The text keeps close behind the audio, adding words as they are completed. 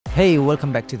Hey,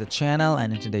 welcome back to the channel,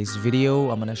 and in today's video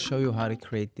I'm gonna show you how to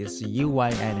create this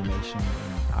UI animation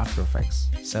in After Effects.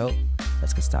 So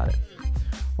let's get started.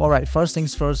 Alright, first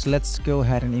things first, let's go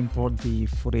ahead and import the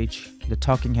footage, the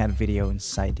talking head video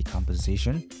inside the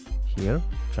composition. Here,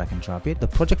 drag and drop it. The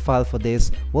project file for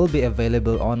this will be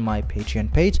available on my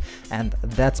Patreon page, and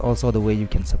that's also the way you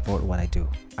can support what I do.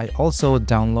 I also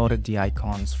downloaded the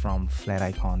icons from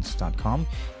flaticons.com.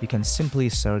 You can simply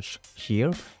search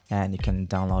here and you can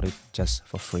download it just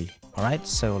for free. Alright,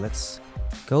 so let's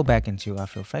go back into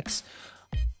After Effects.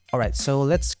 Alright, so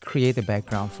let's create a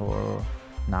background for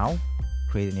now.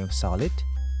 Create a new solid,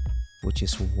 which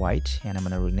is white, and I'm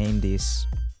gonna rename this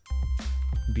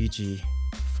BG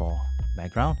for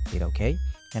background. Hit OK,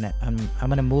 and I'm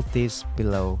gonna move this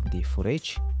below the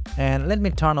footage, and let me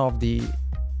turn off the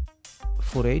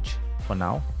footage for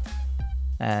now,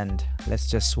 and let's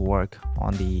just work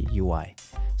on the UI.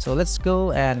 So let's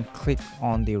go and click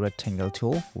on the rectangle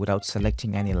tool without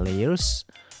selecting any layers.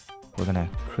 We're gonna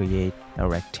create a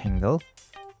rectangle,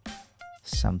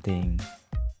 something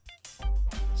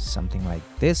like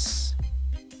this,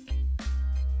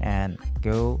 and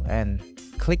go and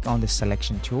click on the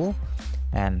selection tool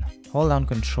and hold down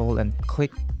Control and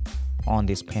click on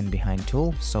this pen behind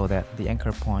tool so that the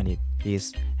anchor point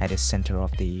is at the center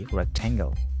of the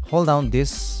rectangle. Hold down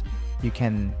this, you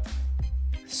can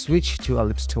switch to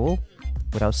ellipse tool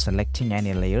without selecting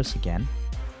any layers again,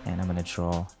 and I'm gonna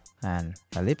draw an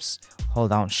ellipse. Hold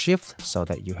down Shift so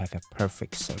that you have a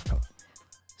perfect circle,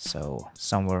 so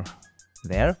somewhere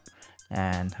there.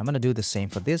 And I'm gonna do the same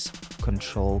for this.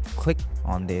 Control click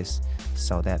on this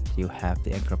so that you have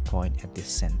the anchor point at the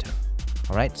center.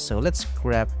 Alright, so let's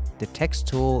grab the text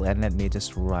tool and let me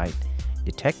just write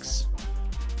the text.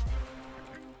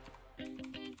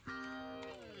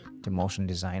 The motion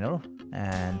designer,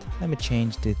 and let me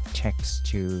change the text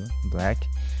to black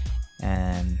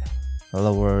and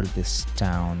lower this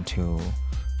down to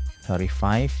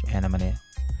 35, and I'm gonna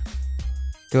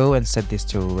go and set this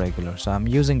to regular. So I'm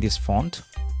using this font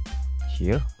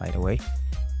here, by the way,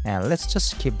 and let's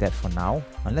just keep that for now,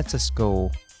 and let's just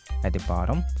go at the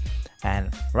bottom.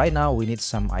 And right now we need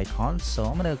some icons, so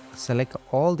I'm gonna select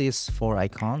all these 4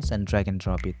 icons and drag and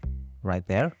drop it right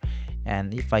there.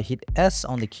 And if I hit S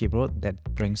on the keyboard, that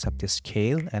brings up the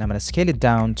scale, and I'm gonna scale it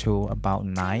down to about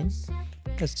 9.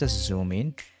 Let's just zoom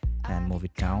in and move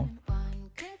it down.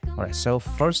 Alright, so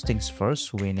first things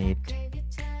first, we need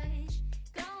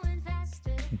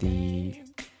the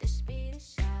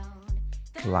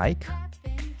like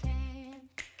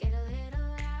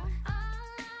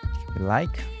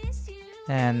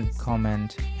and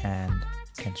comment, and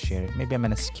can share it. Maybe I'm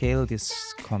gonna scale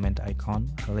this comment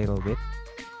icon a little bit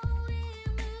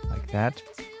like that,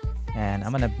 and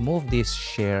I'm gonna move this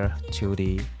share to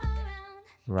the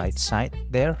right side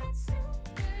there,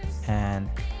 and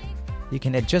you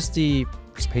can adjust the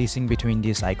spacing between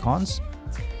these icons.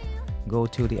 Go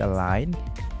to the align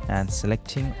and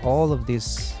selecting all of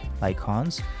these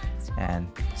icons and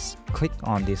click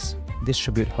on this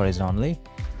distribute horizontally,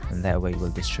 and that way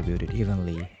we'll distribute it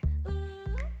evenly.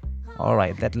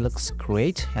 Alright, that looks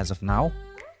great as of now.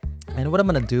 And what I'm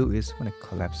gonna do is I'm gonna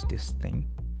collapse this thing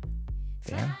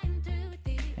there,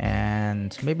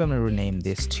 and maybe I'm gonna rename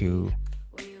this to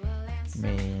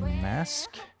main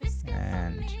mask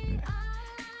and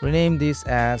rename this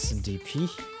as DP.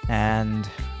 And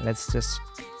let's just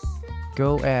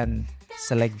go and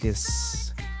select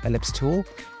this ellipse tool,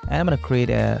 and I'm gonna create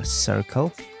a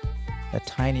circle, a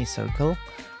tiny circle.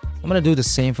 I'm gonna do the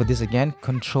same for this again.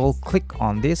 Control click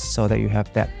on this so that you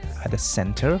have that at the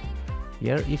center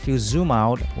here. If you zoom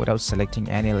out without selecting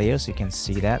any layers, you can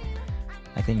see that.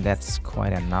 I think that's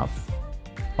quite enough.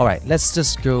 Alright, let's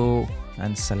just go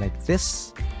and select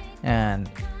this and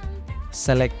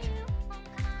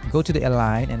go to the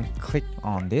align and click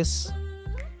on this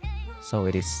so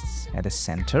it is at the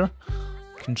center.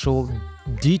 Control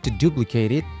D to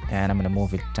duplicate it, and I'm gonna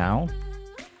move it down,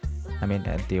 I mean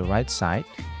at the right side,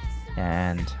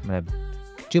 and I'm gonna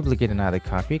duplicate another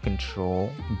copy.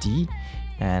 Control D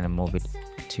and move it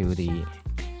to the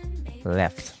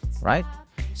left, right?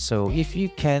 So if you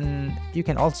can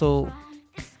also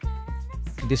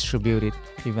distribute it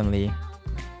evenly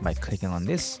by clicking on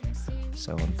this.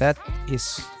 So that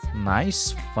is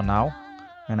nice for now,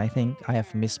 and I think I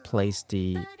have misplaced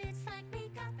the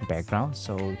background,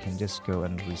 so we can just go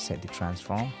and reset the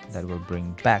transform. That will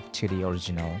bring back to the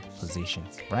original position,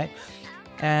 right?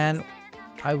 And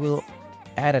I will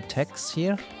add a text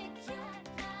here.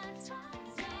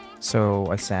 So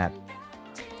I said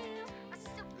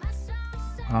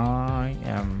I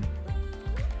am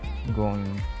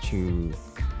going to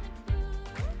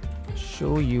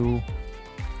show you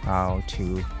how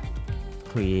to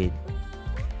create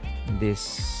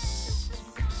this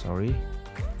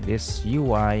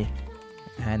UI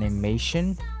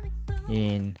animation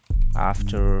in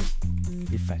After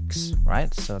Effects,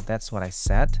 right? So that's what I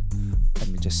said. Let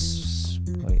me just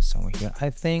put it somewhere here. I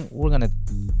think we're gonna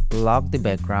lock the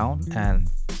background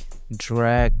and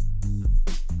drag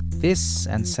this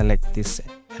and select these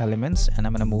elements, and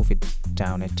I'm gonna move it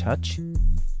down a touch,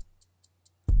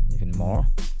 even more,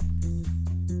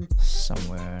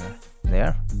 somewhere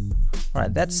there. All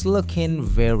right, that's looking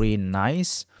very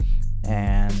nice,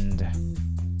 and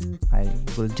I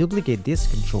will duplicate this,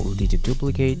 Control D to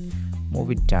duplicate, move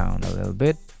it down a little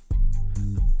bit,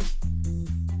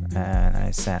 and I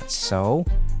said so,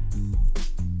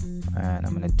 and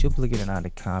I'm gonna duplicate another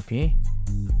copy,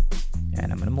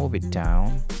 and I'm gonna move it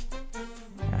down,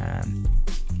 and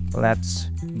let's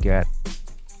get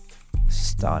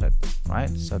started. Right,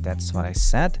 so that's what I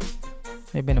said.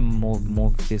 Maybe I'm gonna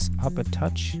move this up a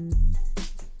touch.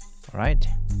 All right,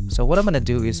 so what I'm gonna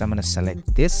do is I'm gonna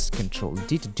select this, Control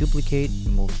D to duplicate,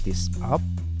 move this up,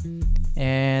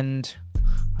 and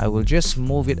I will just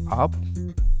move it up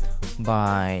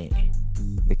by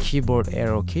the keyboard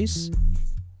arrow keys.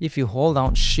 If you hold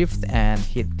down Shift and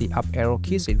hit the up arrow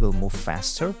keys, it will move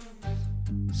faster.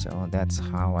 So that's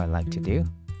how I like to do.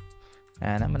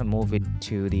 And I'm gonna move it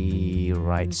to the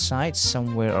right side,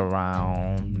 somewhere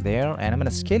around there, and I'm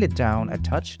gonna scale it down a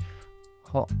touch.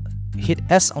 Hit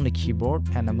S on the keyboard,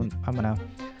 and I'm gonna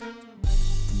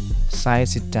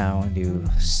size it down to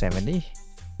 70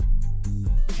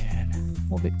 and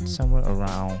move it somewhere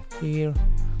around here.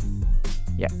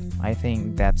 Yeah, I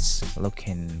think that's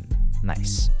looking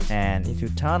nice. And if you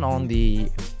turn on the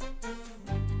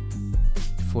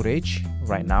footage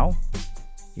right now,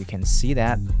 you can see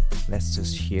that. Let's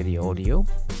just hear the audio.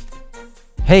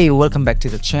 Hey, welcome back to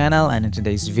the channel, and in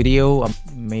today's video,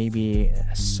 maybe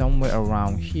somewhere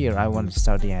around here I want to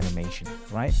start the animation,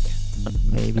 right?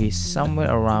 Maybe somewhere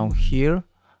around here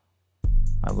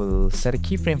I will set a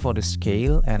keyframe for the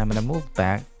scale, and I'm gonna move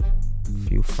back a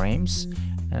few frames,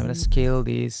 and I'm gonna scale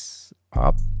this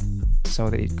up so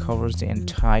that it covers the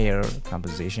entire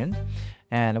composition.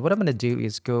 And what I'm gonna do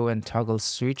is go and toggle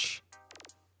switch.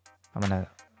 I'm gonna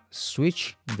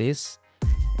switch this,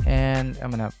 and I'm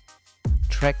gonna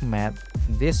track map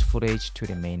this footage to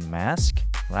the main mask,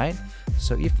 right?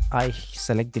 So if I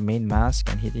select the main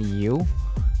mask and hit U,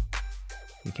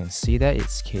 you can see that it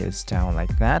scales down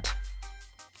like that.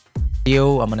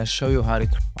 I'm gonna show you how to.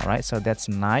 All right, so that's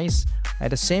nice.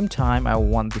 At the same time, I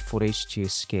want the footage to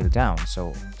scale down,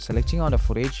 so selecting on the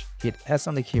footage, hit S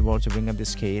on the keyboard to bring up the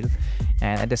scale,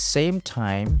 and at the same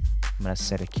time I'm gonna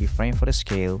set a keyframe for the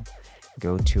scale,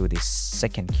 go to the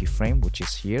second keyframe, which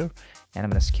is here, and I'm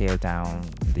gonna scale down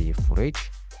the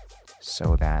footage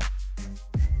so that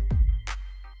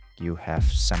you have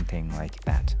something like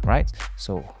that, right?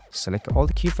 So select all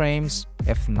the keyframes,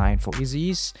 F9 for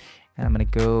ease, and I'm gonna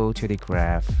go to the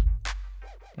graph,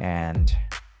 and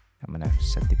I'm gonna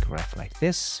set the graph like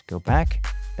this, go back,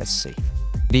 let's see.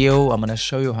 I'm gonna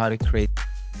show you how to create.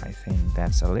 I think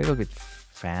that's a little bit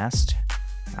fast.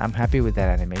 I'm happy with that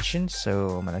animation,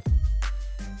 so I'm gonna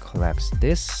collapse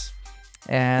this.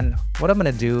 And what I'm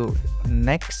gonna do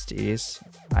next is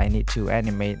I need to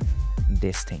animate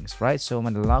these things, right? So I'm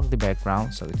gonna lock the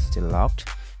background so it's still locked.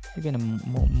 Maybe I'm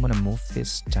gonna move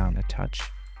this down a touch,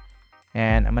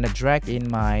 and I'm gonna drag in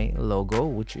my logo,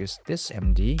 which is this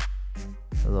MD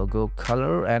logo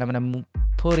color, and I'm gonna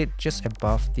put it just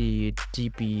above the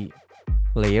DP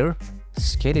layer,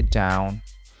 scale it down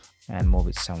and move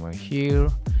it somewhere here,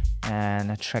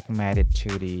 and track mat it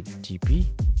to the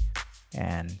DP,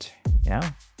 and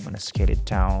I'm gonna scale it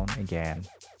down again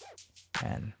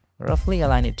and roughly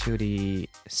align it to the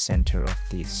center of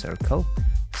the circle,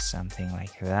 something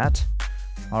like that.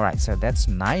 All right, so that's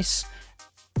nice.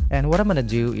 And what I'm gonna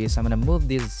do is I'm gonna move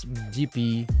this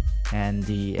DP and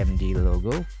the MD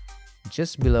logo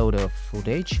just below the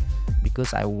footage,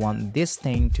 because I want this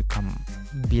thing to come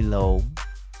below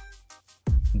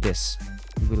this.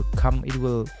 It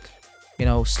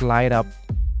will slide up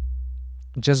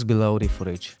just below the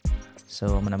footage.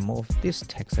 So I'm gonna move this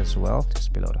text as well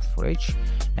just below the footage,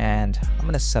 and I'm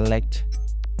gonna select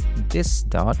this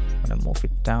dot. I'm gonna move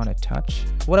it down a touch.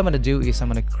 What I'm gonna do is I'm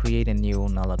gonna create a new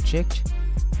null object,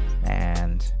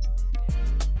 and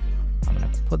I'm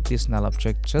gonna put this null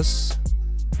object just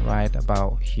right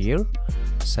about here.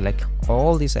 Select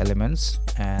all these elements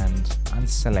and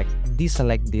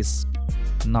deselect this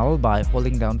null by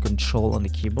holding down Control on the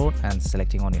keyboard and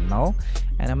selecting on the null,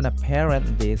 and I'm gonna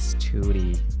parent this to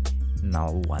the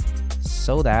null one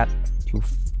so that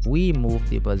we move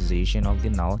the position of the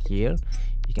null here,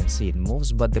 you can see it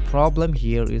moves, but the problem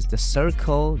here is the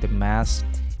circle, the mask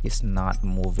is not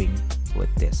moving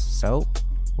with this. So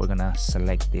we're gonna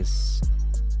select this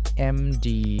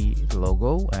MD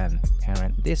logo and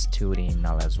parent this to the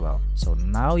null as well. So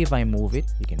now if I move it,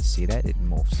 you can see that it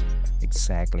moves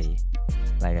exactly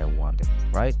like I wanted,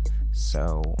 right?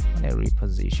 So I'm gonna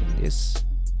reposition this.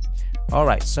 All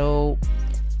right, so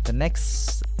the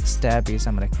next step is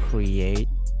I'm gonna create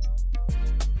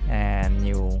a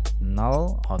new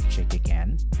null object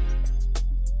again,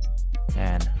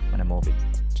 and I'm gonna move it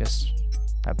just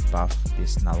above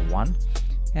this null one,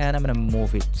 and I'm gonna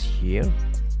move it here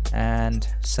and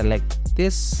select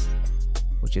this,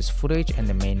 which is footage and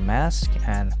the main mask,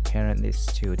 and parent this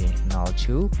to the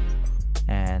null2,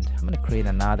 and I'm gonna create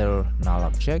another null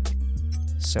object.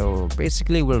 So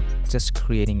basically we're just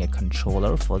creating a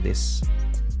controller for this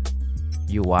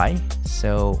UI.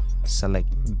 So select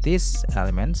these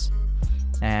elements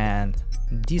and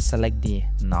deselect the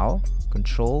null,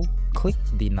 control click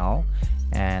the null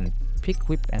and pick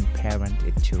whip and parent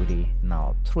it to the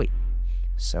null3.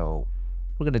 So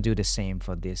we're gonna do the same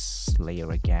for this layer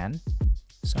again.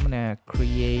 So I'm gonna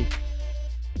create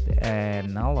a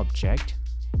null object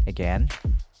again,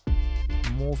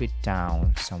 move it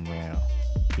down somewhere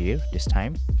here this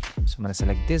time. So I'm gonna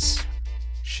select this,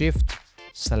 shift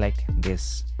select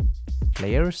this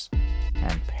layers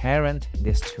and parent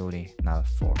this to the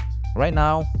null4. Right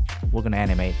now we're gonna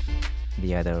animate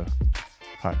the other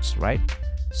parts, right?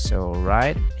 So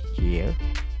right here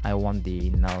I want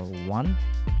the null1,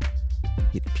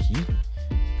 hit P,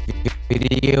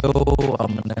 video,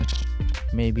 I'm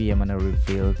gonna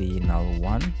reveal the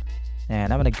null1,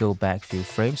 and I'm gonna go back few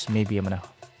frames. Maybe I'm gonna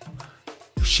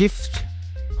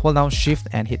hold down shift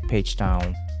and hit page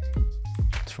down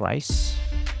thrice,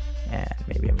 and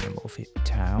maybe I'm gonna move it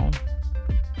down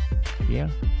here.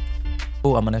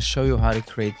 Oh, I'm gonna show you how to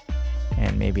create,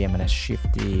 and maybe I'm gonna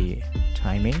shift the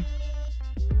timing.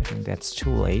 I think that's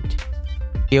too late.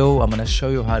 I'm gonna show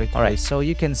you how to create. All right, so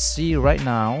you can see right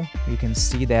now, you can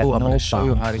see that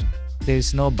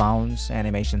there's no bounce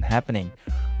animation happening,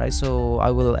 right? So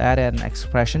I will add an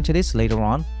expression to this later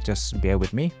on, just bear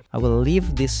with me. I will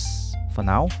leave this for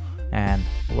now and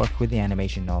work with the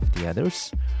animation of the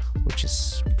others, which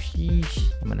is P.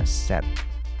 I'm gonna set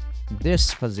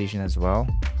this position as well,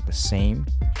 the same.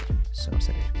 So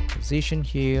set a position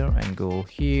here and go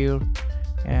here,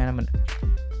 and I'm gonna,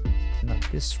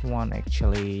 not this one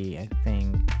actually, I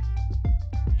think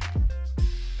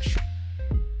I should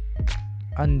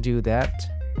undo that,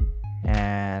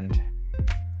 and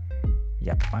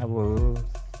yep, I will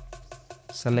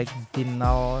select the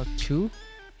null2,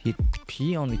 hit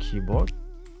P on the keyboard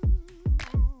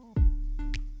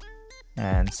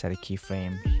and set a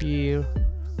keyframe here,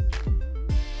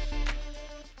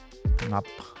 up.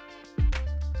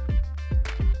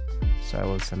 So I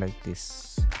will select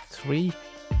this 3.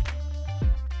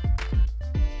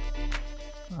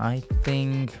 I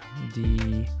think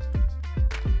the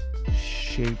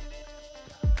shape,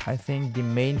 I think the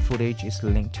main footage is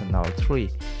linked to null3,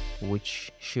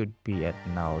 which should be at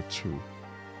null2.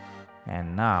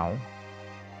 And now,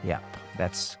 yep,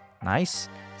 that's nice.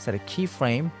 Set a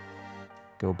keyframe,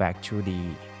 go back to the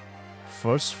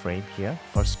first frame here,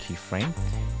 first keyframe,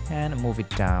 and move it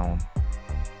down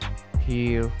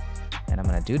here. And I'm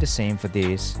gonna do the same for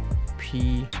this.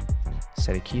 P,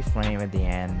 set a keyframe at the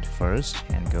end first,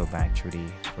 and go back to the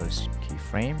first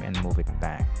keyframe and move it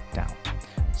back down.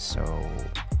 So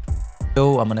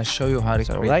I'm gonna show you how to.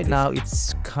 So right now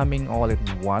it's coming all at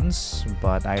once,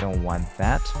 but I don't want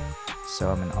that. So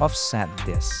I'm gonna offset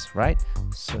this, right?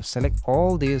 So select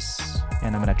all this,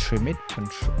 and I'm gonna trim it.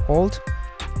 Control Alt.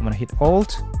 I'm gonna hit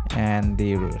Alt and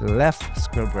the left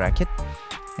square bracket,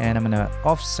 and I'm gonna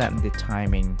offset the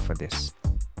timing for this.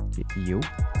 Hit U.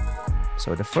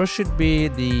 So the first should be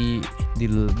the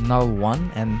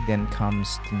null1, and then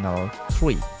comes the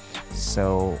null3.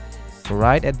 So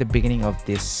right at the beginning of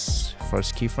this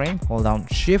first keyframe, hold down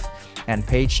shift and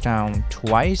page down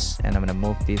twice, and I'm gonna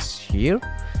move this here.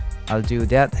 I'll do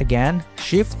that again,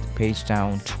 shift page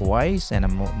down twice, and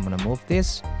I'm gonna move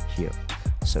this here.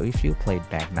 So if you play it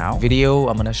back now, video,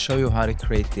 I'm gonna show you how to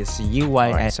create this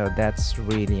UI. Right, so that's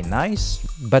really nice,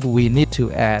 but we need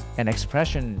to add an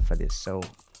expression for this. So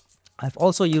I've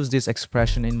also used this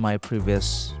expression in my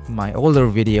older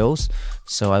videos,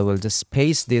 so I will just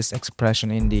paste this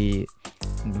expression in the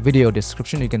video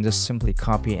description. You can just simply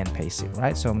copy and paste it,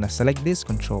 right? So I'm gonna select this,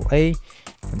 Control A,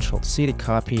 Control C to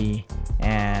copy,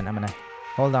 and I'm gonna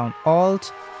hold down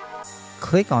Alt,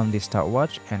 click on the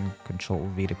stopwatch, and Control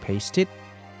V to paste it.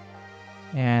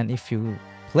 And if you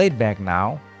play it back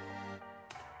now,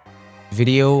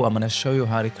 Video, I'm gonna show you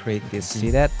how to create this.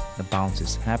 See that? The bounce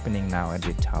is happening now at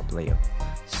the top layer.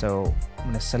 So I'm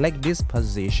gonna select this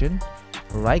position,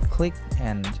 right click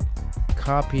and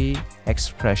copy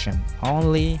expression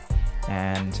only,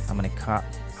 and I'm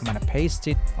gonna paste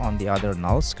it on the other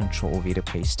nulls. Control V to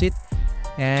paste it.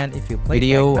 And if you play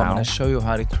video, I'm gonna show you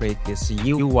how to create this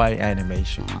UI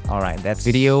animation. Alright, that's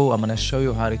video. I'm gonna show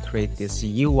you how to create this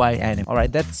UI animation.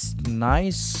 Alright, that's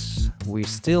nice. We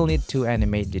still need to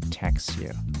animate the text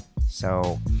here.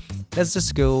 So let's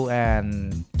just go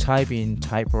and type in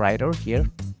typewriter here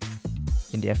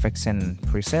in the FXN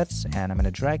presets, and I'm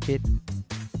gonna drag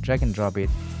and drop it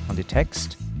on the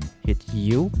text. Hit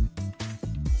U,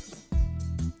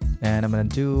 and I'm gonna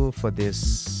do for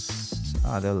this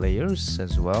other layers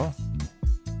as well.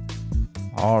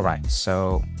 Alright,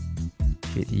 so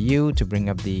hit U to bring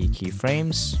up the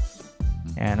keyframes,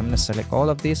 and I'm gonna select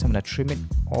all of this. I'm gonna trim it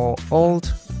all.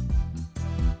 Alt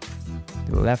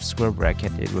the left square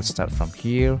bracket, it will start from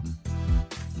here.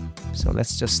 So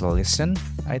let's just listen.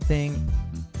 I think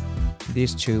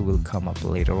these two will come up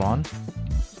later on.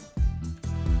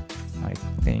 I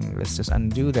think let's just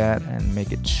undo that and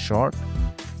make it short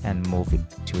and move it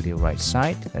to the right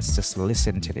side. Let's just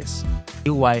listen to this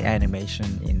UI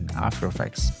animation in After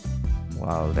Effects.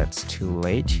 Well, that's too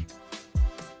late.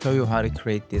 Show you how to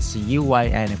create this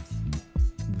UI animation.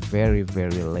 Very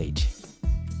late.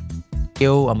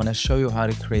 I'm gonna show you how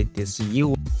to create this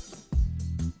UI.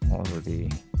 Already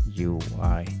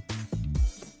UI.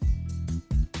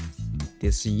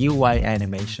 This UI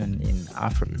animation in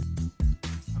After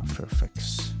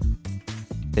Effects.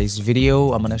 Today's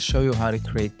video, I'm gonna show you how to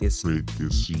create this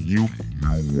UI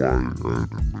animation.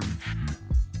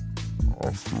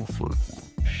 After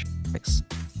Effects.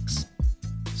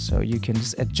 So you can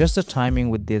just adjust the timing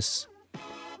with this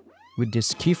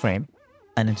keyframe.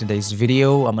 And in today's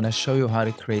video, I'm gonna show you how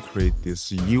to create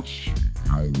this UI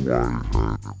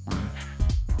animation.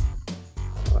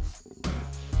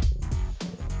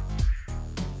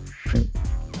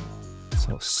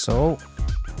 So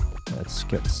let's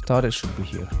get started. Should be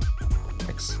here.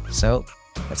 So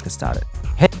let's get started.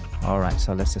 Hey. Alright,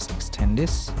 so let's just extend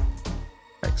this.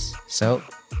 So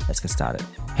let's get started.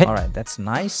 Hey. Alright, that's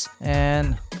nice.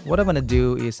 And what I'm gonna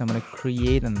do is I'm gonna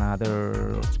create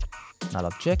another null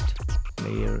object,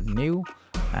 layer new,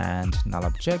 and null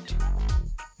object,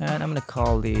 and I'm gonna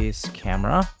call this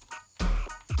camera,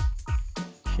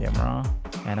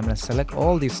 and I'm gonna select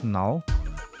all these null,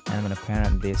 and I'm gonna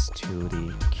parent this to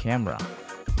the camera.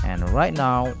 And right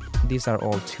now these are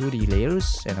all 2D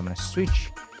layers, and I'm gonna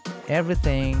switch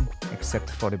everything except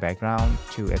for the background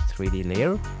to a 3D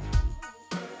layer.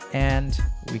 And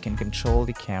we can control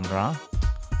the camera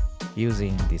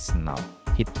using this null.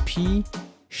 Hit P,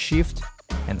 Shift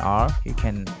and R. You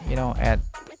can add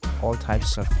all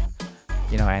types of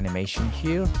animation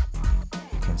here.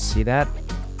 You can see that.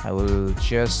 I will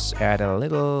just add a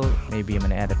little, maybe I'm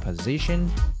gonna add a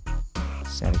position,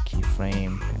 set a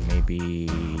keyframe, and maybe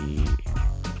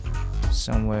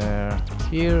somewhere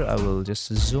here I will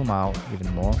just zoom out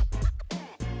even more.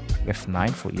 F9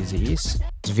 for easy ease.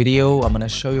 This video, I'm gonna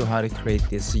show you how to create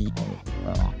this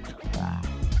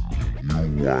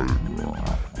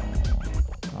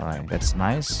Alright, that's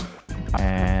nice.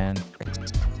 And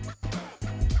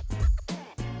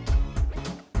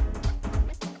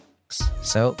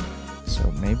so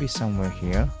maybe somewhere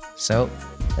here. So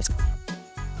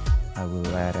I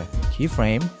will add a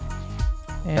keyframe,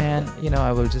 and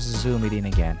I will just zoom it in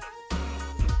again.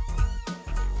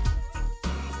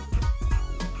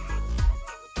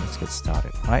 Let's get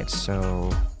started. Right, so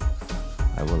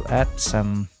I will add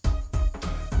some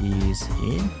ease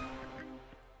in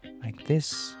like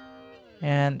this,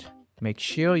 and make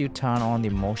sure you turn on the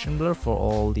motion blur for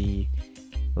all the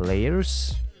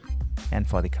layers and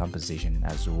for the composition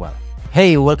as well.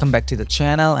 Hey, welcome back to the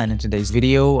channel, and in today's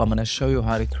video I'm gonna show you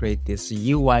how to create this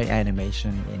UI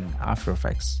animation in After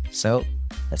Effects. So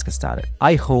let's get started.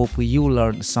 I hope you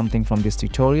learned something from this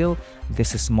tutorial.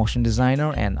 This is Motion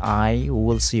Designer, and I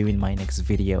will see you in my next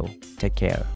video. Take care.